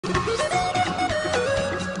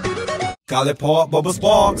Call it Pop Bubba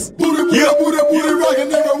Sparks. Booty, booty, booty, booty,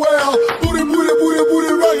 rockin' everywhere. Booty, booty, booty,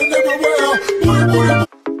 booty, rockin' everywhere. Booty, booty.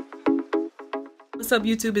 What's up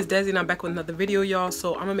YouTube, it's Desi and I'm back with another video, y'all.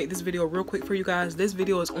 So I'm gonna make this video real quick for you guys. This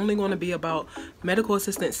video is only going to be about medical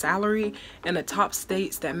assistant salary and the top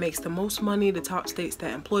states that makes the most money, the top states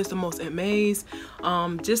that employs the most MAs.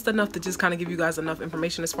 Just enough to just kind of give you guys enough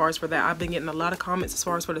information as far as for that. I've been getting a lot of comments as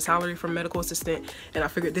far as for the salary for medical assistant, and I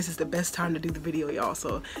figured this is the best time to do the video, y'all.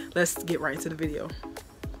 So let's get right into the video.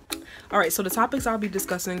 Alright, so the topics I'll be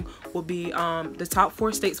discussing will be the top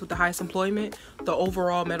 4 states with the highest employment, the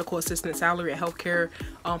overall medical assistant salary at healthcare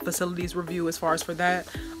facilities review as far as for that,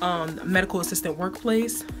 medical assistant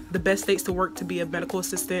workplace, the best states to work to be a medical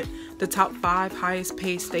assistant, the top 5 highest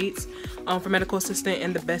paid states for medical assistant,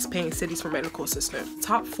 and the best paying cities for medical assistant.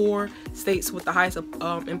 Top 4 states with the highest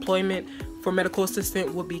employment for medical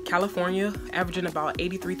assistant would be California, averaging about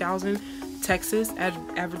 83,000, Texas,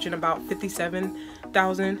 averaging about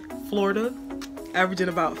 57,000, Florida, averaging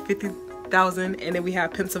about 50,000, and then we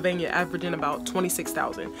have Pennsylvania averaging about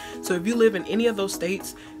 26,000. So if you live in any of those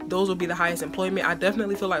states, those will be the highest employment. I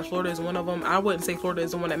definitely feel like Florida is one of them. I wouldn't say Florida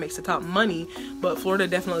is the one that makes the top money, but Florida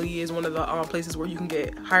definitely is one of the places where you can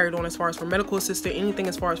get hired on as far as for medical assistant. Anything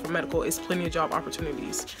as far as for medical is plenty of job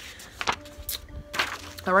opportunities.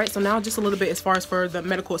 All right, so now just a little bit as far as for the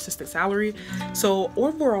medical assistant salary. So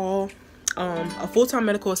overall, a full-time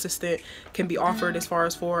medical assistant can be offered as far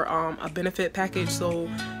as for a benefit package. So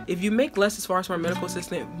if you make less as far as for a medical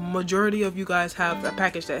assistant, majority of you guys have a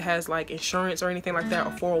package that has like insurance or anything like that,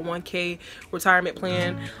 or 401k, retirement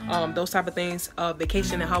plan, those type of things,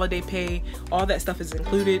 vacation and holiday pay, all that stuff is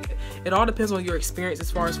included. It all depends on your experience as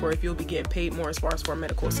far as for if you'll be getting paid more as far as for a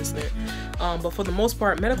medical assistant. But for the most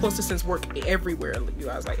part, medical assistants work everywhere, you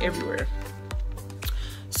guys, like everywhere.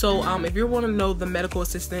 So if you're wanting to know the medical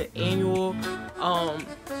assistant annual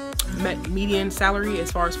median salary as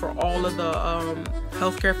far as for all of the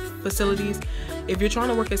healthcare facilities, if you're trying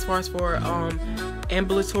to work as far as for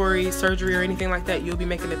ambulatory surgery or anything like that, you'll be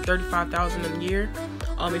making it $35,000 a year.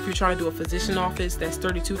 If you're trying to do a physician office, that's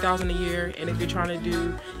 $32,000 a year. And if you're trying to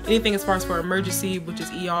do anything as far as for emergency, which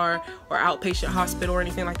is ER or outpatient hospital or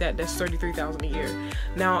anything like that, that's $33,000 a year.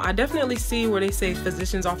 Now, I definitely see where they say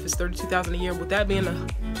physician's office $32,000 a year. With that being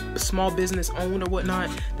a small business owned or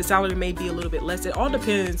whatnot, the salary may be a little bit less. It all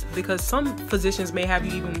depends, because some physicians may have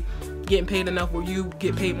you even getting paid enough where you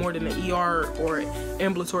get paid more than the ER or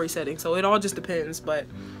ambulatory setting. So it all just depends, but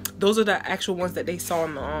those are the actual ones that they saw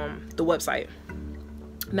on the website.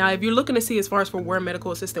 Now, if you're looking to see as far as for where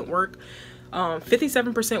medical assistant work,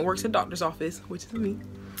 57% works at doctor's office, which is me.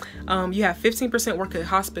 You have 15% work at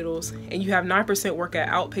hospitals, and you have 9% work at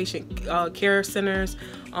outpatient care centers,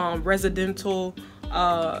 residential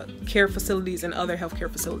care facilities, and other healthcare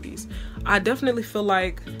facilities. I definitely feel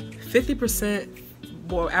like 50%,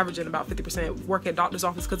 or averaging about 50%, work at doctor's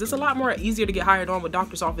office, because it's a lot more easier to get hired on with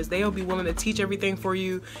doctor's office. They'll be willing to teach everything for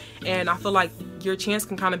you, and I feel like your chance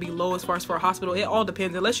can kind of be low as far as for a hospital. It all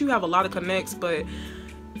depends, unless you have a lot of connects, but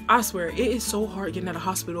I swear it is so hard getting at a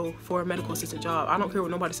hospital for a medical assistant job. I don't care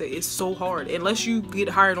what nobody say, it's so hard. Unless you get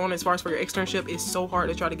hired on as far as for your externship, it's so hard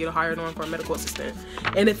to try to get hired on for a medical assistant.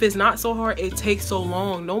 And if it's not so hard, it takes so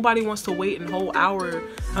long. Nobody wants to wait a whole hour.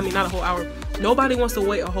 I mean, not a whole hour. Nobody wants to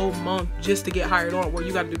wait a whole month just to get hired on, where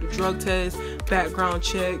you got to do the drug test, background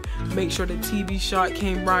check, make sure the TV shot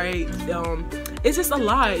came right. It's just a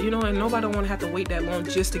lot, you know, and nobody want to have to wait that long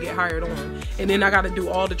just to get hired on. And then I got to do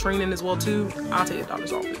all the training as well too. I'll take the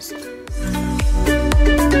doctor's office.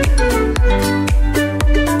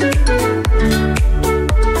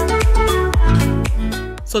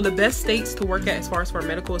 So the best states to work at as far as for a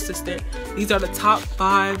medical assistant, these are the top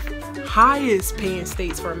 5 highest paying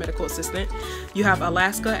states for a medical assistant. You have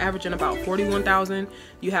Alaska averaging about 41,000.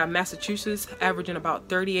 You have Massachusetts averaging about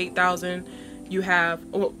 38,000. You have,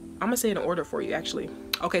 well, I'm gonna say it in order for you actually.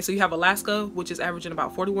 Okay, so you have Alaska, which is averaging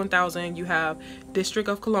about 41,000. You have District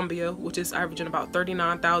of Columbia, which is averaging about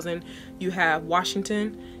 39,000. You have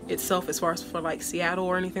Washington itself, as far as for like Seattle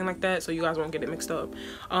or anything like that, so you guys won't get it mixed up.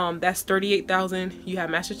 That's 38,000. You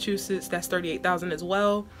have Massachusetts, that's 38,000 as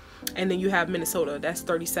well. And then you have Minnesota, that's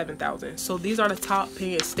 37,000. So these are the top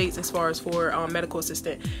paying states as far as for medical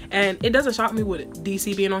assistant. And it doesn't shock me with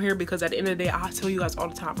DC being on here, because at the end of the day, I tell you guys all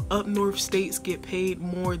the time, up north states get paid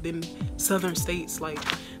more than southern states. Like,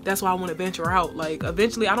 that's why I want to venture out. Like,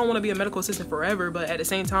 eventually, I don't want to be a medical assistant forever, but at the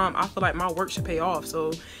same time, I feel like my work should pay off.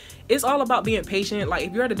 So it's all about being patient. Like,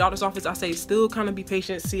 if you're at a doctor's office, I say still kind of be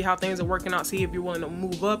patient, see how things are working out, see if you're willing to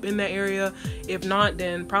move up in that area. If not,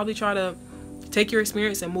 then probably try to take your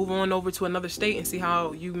experience and move on over to another state and see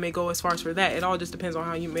how you may go as far as for that. It all just depends on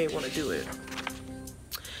how you may want to do it.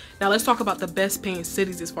 Now let's talk about the best paying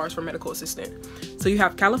cities as far as for medical assistant. So you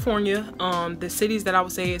have California. The cities that I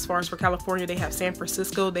would say as far as for California, they have San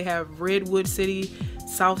Francisco, they have Redwood City,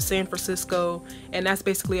 South San Francisco, and that's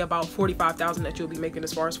basically about $45,000 that you'll be making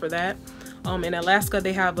as far as for that. In Alaska,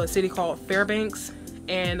 they have a city called Fairbanks,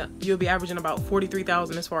 and you'll be averaging about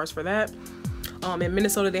 $43,000 as far as for that. In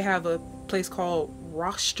Minnesota, they have a place called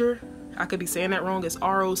Rochester. I could be saying that wrong. It's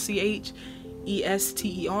Rochester.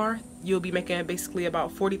 You'll be making basically about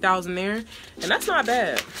 $40,000 there, and that's not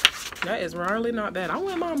bad. That is really not bad. I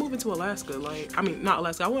wouldn't mind moving to Alaska. Like, I mean, not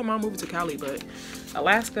Alaska. I wouldn't mind moving to Cali, but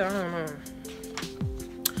Alaska, I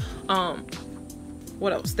don't know.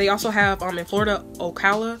 What else? They also have in Florida,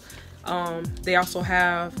 Ocala. They also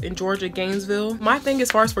have in Georgia, Gainesville. My thing as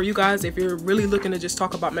far as for you guys, if you're really looking to just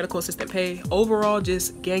talk about medical assistant pay, overall,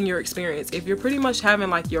 just gain your experience. If you're pretty much having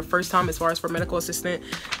like your first time as far as for medical assistant,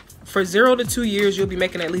 for 0 to 2 years, you'll be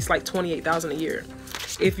making at least like $28,000 a year.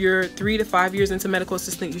 If you're 3 to 5 years into medical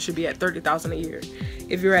assistant, you should be at $30,000 a year.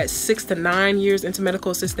 If you're at 6 to 9 years into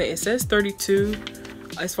medical assistant, it says 32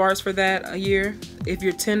 as far as for that a year. If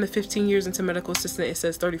you're 10 to 15 years into medical assistant, it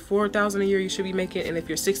says $34,000 a year you should be making. And if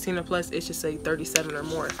you're 16 or plus, it should say 37 or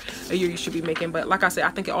more a year you should be making. But like I said, I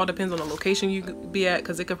think it all depends on the location you could be at,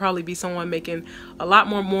 because it could probably be someone making a lot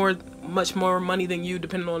much more money than you,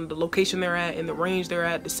 depending on the location they're at and the range they're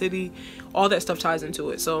at, the city. All that stuff ties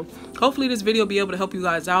into it. So hopefully this video will be able to help you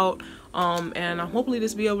guys out. And hopefully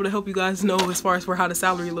this will be able to help you guys know as far as for how the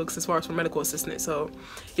salary looks as far as for medical assistant. So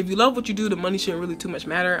if you love what you do, the money shouldn't really too much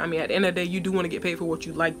matter. I mean, at the end of the day, you do want to get paid for what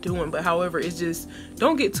you like doing, but however, it's just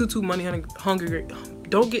don't get too money hungry.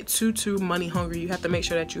 Don't get too money hungry. You have to make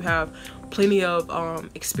sure that you have plenty of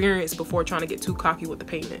experience before trying to get too cocky with the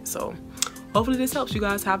payment. So hopefully this helps you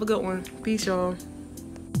guys. Have a good one. Peace, y'all.